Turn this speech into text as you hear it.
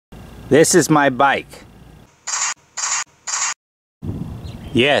This is my bike.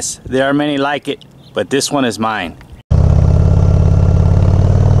 Yes, there are many like it, but this one is mine.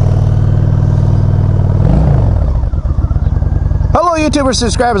 Hello YouTubers,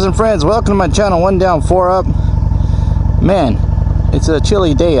 subscribers and friends, welcome to my channel. One down, four up. Man, it's a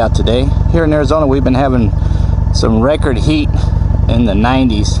chilly day out today. Here in Arizona we've been having some record heat in the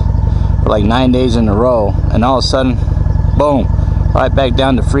 90s for like 9 days in a row, and all of a sudden, boom, right back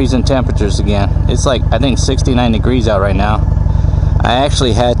down to freezing temperatures again. It's like, I think 69 degrees out right now. I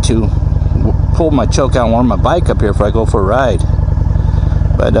actually had to pull my choke out and warm my bike up here before I go for a ride.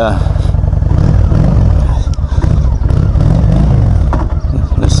 But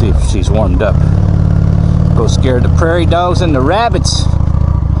let's see if she's warmed up. Go scare the prairie dogs and the rabbits.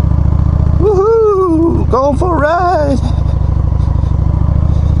 Woohoo! Going for a ride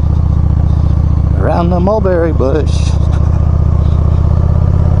around the mulberry bush.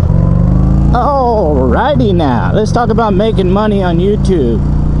 Alrighty now, let's talk about making money on YouTube.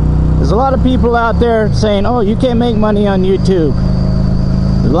 There's a lot of people out there saying, oh, you can't make money on YouTube.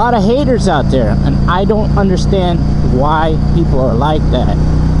 There's a lot of haters out there, and I don't understand why people are like that.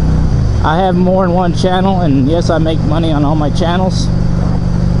 I have more than one channel, and yes, I make money on all my channels.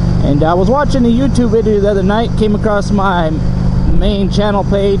 And I was watching a YouTube video the other night, came across my main channel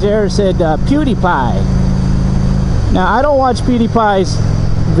page there, it said PewDiePie. Now, I don't watch PewDiePie's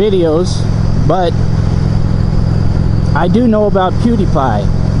videos, but I do know about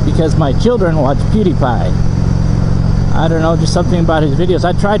PewDiePie because my children watch PewDiePie. I don't know, just something about his videos.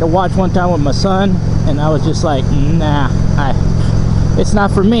 I tried to watch one time with my son, and I was just like, nah, it's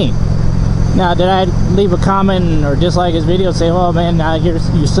not for me. Now, did I leave a comment or dislike his video, say, oh man,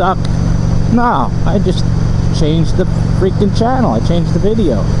 you suck? No, I just changed the freaking channel. I changed the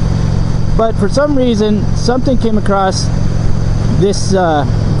video. But for some reason, something came across this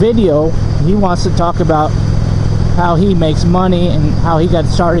video. He wants to talk about how he makes money and how he got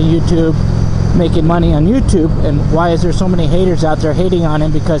started in YouTube, making money on YouTube, and why is there so many haters out there hating on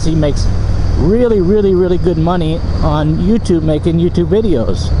him because he makes really good money on YouTube, making YouTube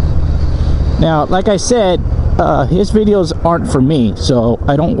videos. Now, like I said, his videos aren't for me, so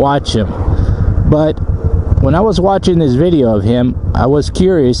I don't watch him. But when I was watching this video of him, I was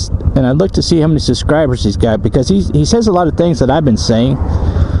curious, and I looked to see how many subscribers he's got, because he says a lot of things that I've been saying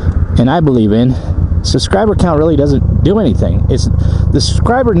and I believe in. Subscriber count really doesn't do anything. The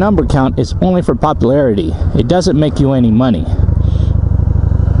subscriber number count is only for popularity. It doesn't make you any money.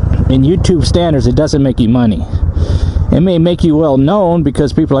 In YouTube standards, it doesn't make you money. It may make you well known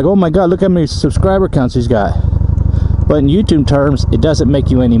because people are like, oh my god, look how many subscriber counts he's got. But in YouTube terms, it doesn't make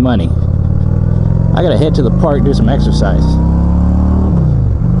you any money. I gotta head to the park, do some exercise.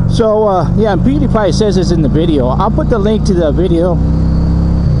 So yeah, PewDiePie says this in the video. I'll put the link to the video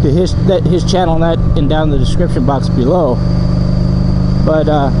to his channel and down in the description box below. But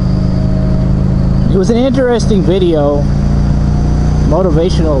it was an interesting video,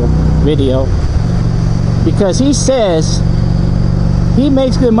 motivational video, because he says he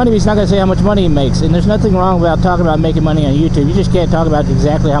makes good money, but he's not going to say how much money he makes. And there's nothing wrong about talking about making money on YouTube. You just can't talk about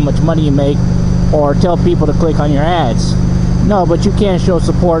exactly how much money you make or tell people to click on your ads. No, but you can show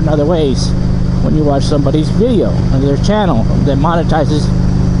support in other ways when you watch somebody's video on their channel that monetizes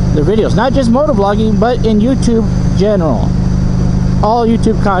their videos. Not just motovlogging, but in YouTube general. All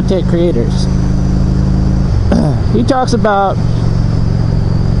YouTube content creators. He talks about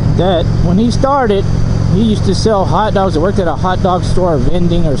that when he started, he used to sell hot dogs. He worked at a hot dog store,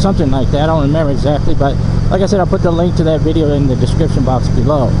 vending or something like that. I don't remember exactly, but like I said, I'll put the link to that video in the description box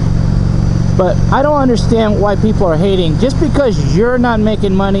below. But I don't understand why people are hating. Just because you're not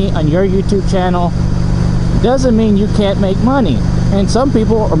making money on your YouTube channel doesn't mean you can't make money. And some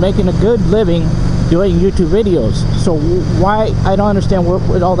people are making a good living doing YouTube videos. So why, I don't understand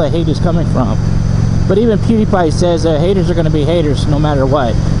where all the hate is coming from. But even PewDiePie says that haters are going to be haters no matter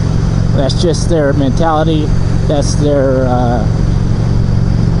what. That's just their mentality. That's their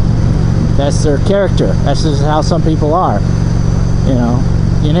character. That's just how some people are. You know,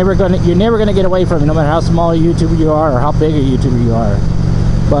 you're never gonna get away from it, no matter how small a YouTuber you are or how big a YouTuber you are.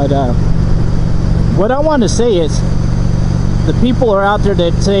 But what I want to say is, the people are out there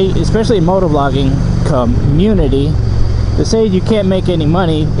that say, especially in motovlogging community, that say you can't make any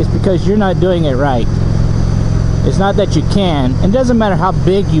money. It's because you're not doing it right. It's not that you can. It doesn't matter how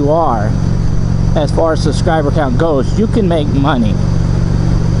big you are as far as subscriber count goes. You can make money.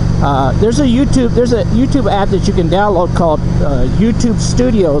 There's a YouTube app that you can download called YouTube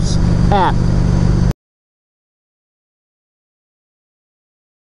Studios app.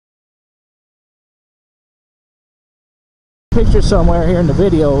 picture somewhere here in the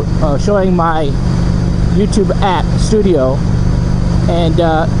video showing my YouTube app studio, and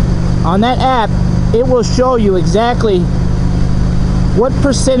on that app it will show you exactly what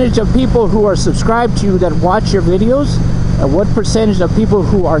percentage of people who are subscribed to you that watch your videos and what percentage of people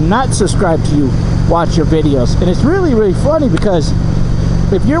who are not subscribed to you watch your videos. And it's really, really funny, because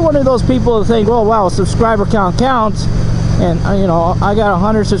if you're one of those people that think, oh wow, subscriber count counts, and you know, I got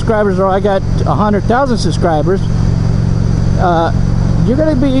 100 subscribers or I got 100,000 subscribers, you're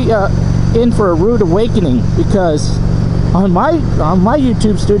going to be in for a rude awakening, because on my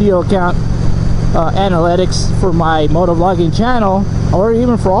YouTube studio account analytics for my motovlogging channel, or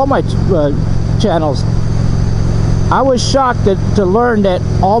even for all my channels, I was shocked to learn that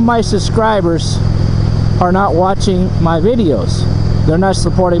all my subscribers are not watching my videos. They're not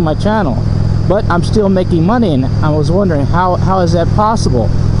supporting my channel, but I'm still making money, and I was wondering how is that possible?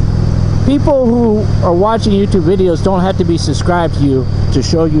 People who are watching YouTube videos don't have to be subscribed to you to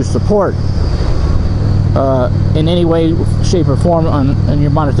show you support in any way, shape, or form on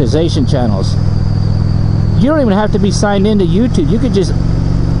your monetization channels. You don't even have to be signed into YouTube. You could just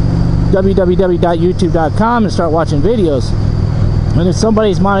www.youtube.com and start watching videos. And if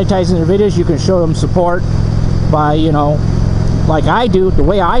somebody's monetizing their videos, you can show them support by, you know, like I do. The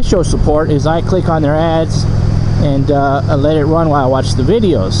way I show support is I click on their ads and let it run while I watch the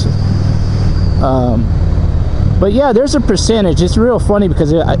videos. But yeah, there's a percentage. It's real funny,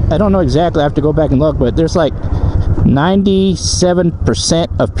 because I don't know exactly, I have to go back and look, but there's like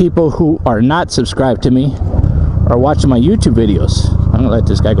 97% of people who are not subscribed to me are watching my YouTube videos. I'm gonna let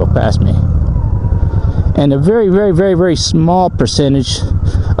this guy go past me. And a very, very, very, very small percentage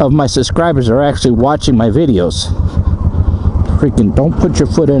of my subscribers are actually watching my videos. Freaking don't put your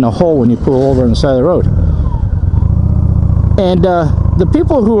foot in a hole when you pull over on the side of the road. And the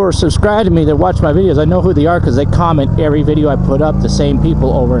people who are subscribed to me that watch my videos, I know who they are, because they comment every video I put up, the same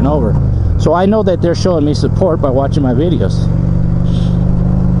people over and over. So I know that they're showing me support by watching my videos.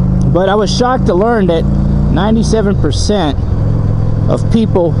 But I was shocked to learn that 97% of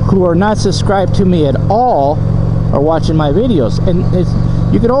people who are not subscribed to me at all are watching my videos. And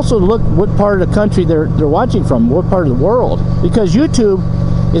you can also look what part of the country they're watching from, what part of the world, because YouTube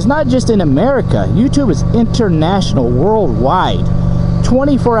is not just in America. YouTube is international, worldwide.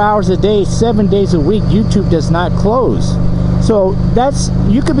 24 hours a day, 7 days a week, YouTube does not close. So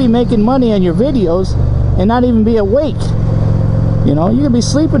you could be making money on your videos and not even be awake. You know, you could be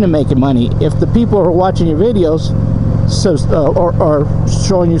sleeping and making money if the people who are watching your videos are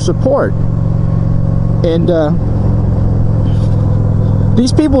showing you support. And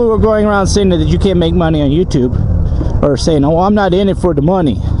these people who are going around saying that you can't make money on YouTube, or saying, oh, I'm not in it for the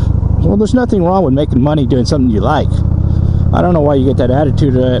money. Well, there's nothing wrong with making money doing something you like. I don't know why you get that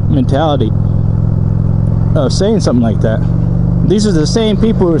attitude or that mentality of saying something like that. These are the same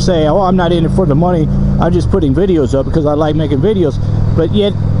people who say, oh, I'm not in it for the money, I'm just putting videos up because I like making videos. But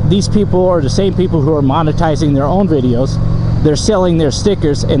yet these people are the same people who are monetizing their own videos. They're selling their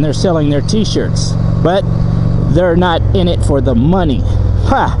stickers and they're selling their t-shirts, but they're not in it for the money.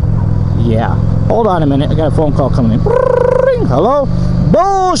 Ha! Yeah. Hold on a minute, I got a phone call coming in. Hello?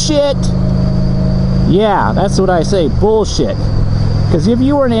 Bullshit! Yeah, that's what I say, bullshit. Because if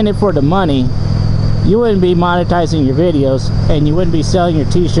you weren't in it for the money, you wouldn't be monetizing your videos, and you wouldn't be selling your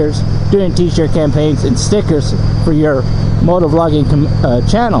t-shirts, doing t-shirt campaigns and stickers for your motovlogging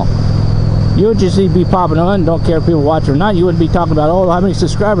channel. You would just be popping on, don't care if people watch or not. You wouldn't be talking about, oh, how many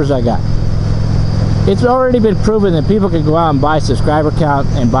subscribers I got. It's already been proven that people can go out and buy subscriber count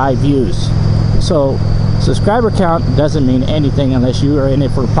and buy views. So subscriber count doesn't mean anything unless you are in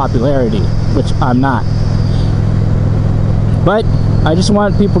it for popularity, which I'm not. But I just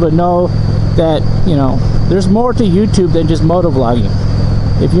want people to know that, you know, there's more to YouTube than just motovlogging.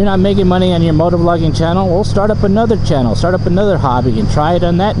 If you're not making money on your motovlogging channel, well, start up another channel, start up another hobby, and try it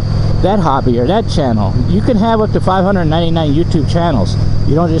on that hobby or that channel. You can have up to 599 YouTube channels.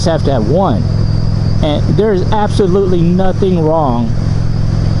 You don't just have to have one. And there's absolutely nothing wrong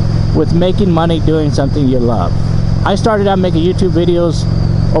with making money doing something you love. I started out making YouTube videos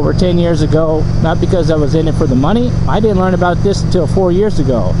over 10 years ago, not because I was in it for the money. I didn't learn about this until 4 years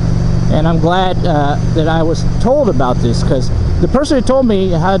ago. And I'm glad that I was told about this, because the person who told me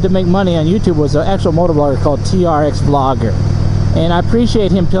how to make money on YouTube was an actual motovlogger called TRX Vlogger. And I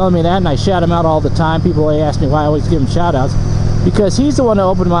appreciate him telling me that, and I shout him out all the time. People ask me why I always give him shout outs, because he's the one that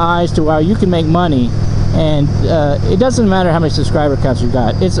opened my eyes to how you can make money. And it doesn't matter how many subscriber counts you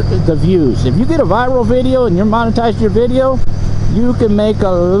got, it's the views. If you get a viral video and you're monetizing your video, you can make a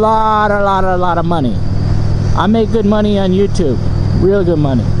lot of money. I make good money on YouTube, real good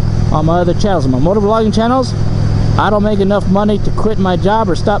money. On my other channels, on my motovlogging channels, I don't make enough money to quit my job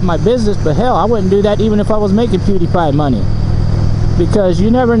or stop my business, but hell, I wouldn't do that even if I was making PewDiePie money. Because you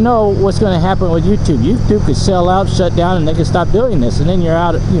never know what's going to happen with YouTube. YouTube could sell out, shut down, and they can stop doing this, and then you're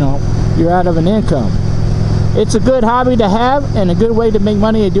out, you're out of an income. It's a good hobby to have and a good way to make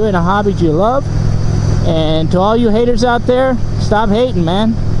money doing a hobby you love. And to all you haters out there, stop hating,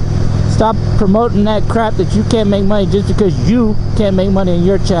 man. Stop promoting that crap that you can't make money just because you can't make money on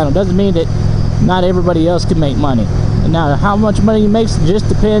your channel. Doesn't mean that not everybody else can make money. And now how much money you make just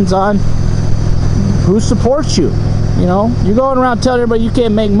depends on who supports you. You're going around telling everybody you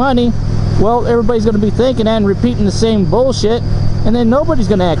can't make money. Well, everybody's going to be thinking and repeating the same bullshit, and then nobody's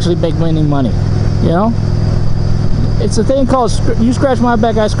going to actually make any money. It's a thing called you scratch my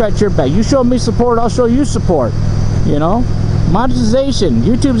back, I scratch your back. You show me support, I'll show you support. Monetization.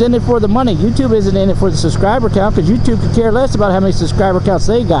 YouTube's in it for the money. YouTube isn't in it for the subscriber count, because YouTube could care less about how many subscriber counts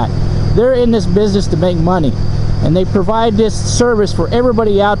they got. They're in this business to make money, and they provide this service for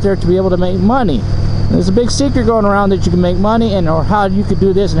everybody out there to be able to make money. There's a big secret going around that you can make money, or how you could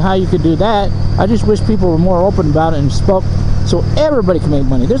do this and how you could do that. I just wish people were more open about it and spoke so everybody can make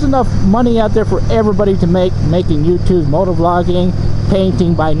money. There's enough money out there for everybody to making YouTube, motovlogging,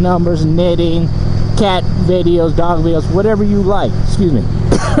 painting by numbers, knitting, cat videos, dog videos, whatever you like. Excuse me.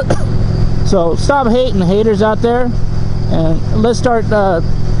 So stop hating the haters out there, and let's start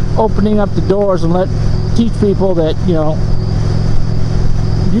opening up the doors and teach people that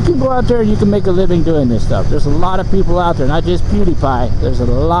you can go out there and you can make a living doing this stuff. There's a lot of people out there, not just PewDiePie. There's a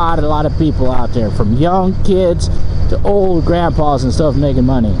lot of people out there, from young kids to old grandpas and stuff, making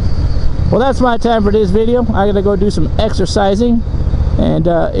money. Well, that's my time for this video. I gotta go do some exercising. And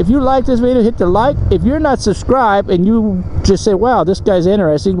if you like this video, hit the like. If you're not subscribed and you just say, wow, this guy's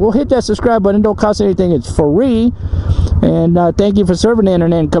interesting, well, hit that subscribe button. Don't cost anything. It's free. And thank you for serving the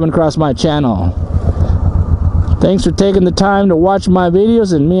internet and coming across my channel. Thanks for taking the time to watch my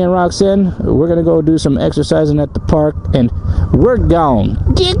videos, and me and Roxanne, we're going to go do some exercising at the park, and we're gone.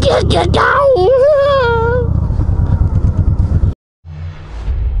 Get gone!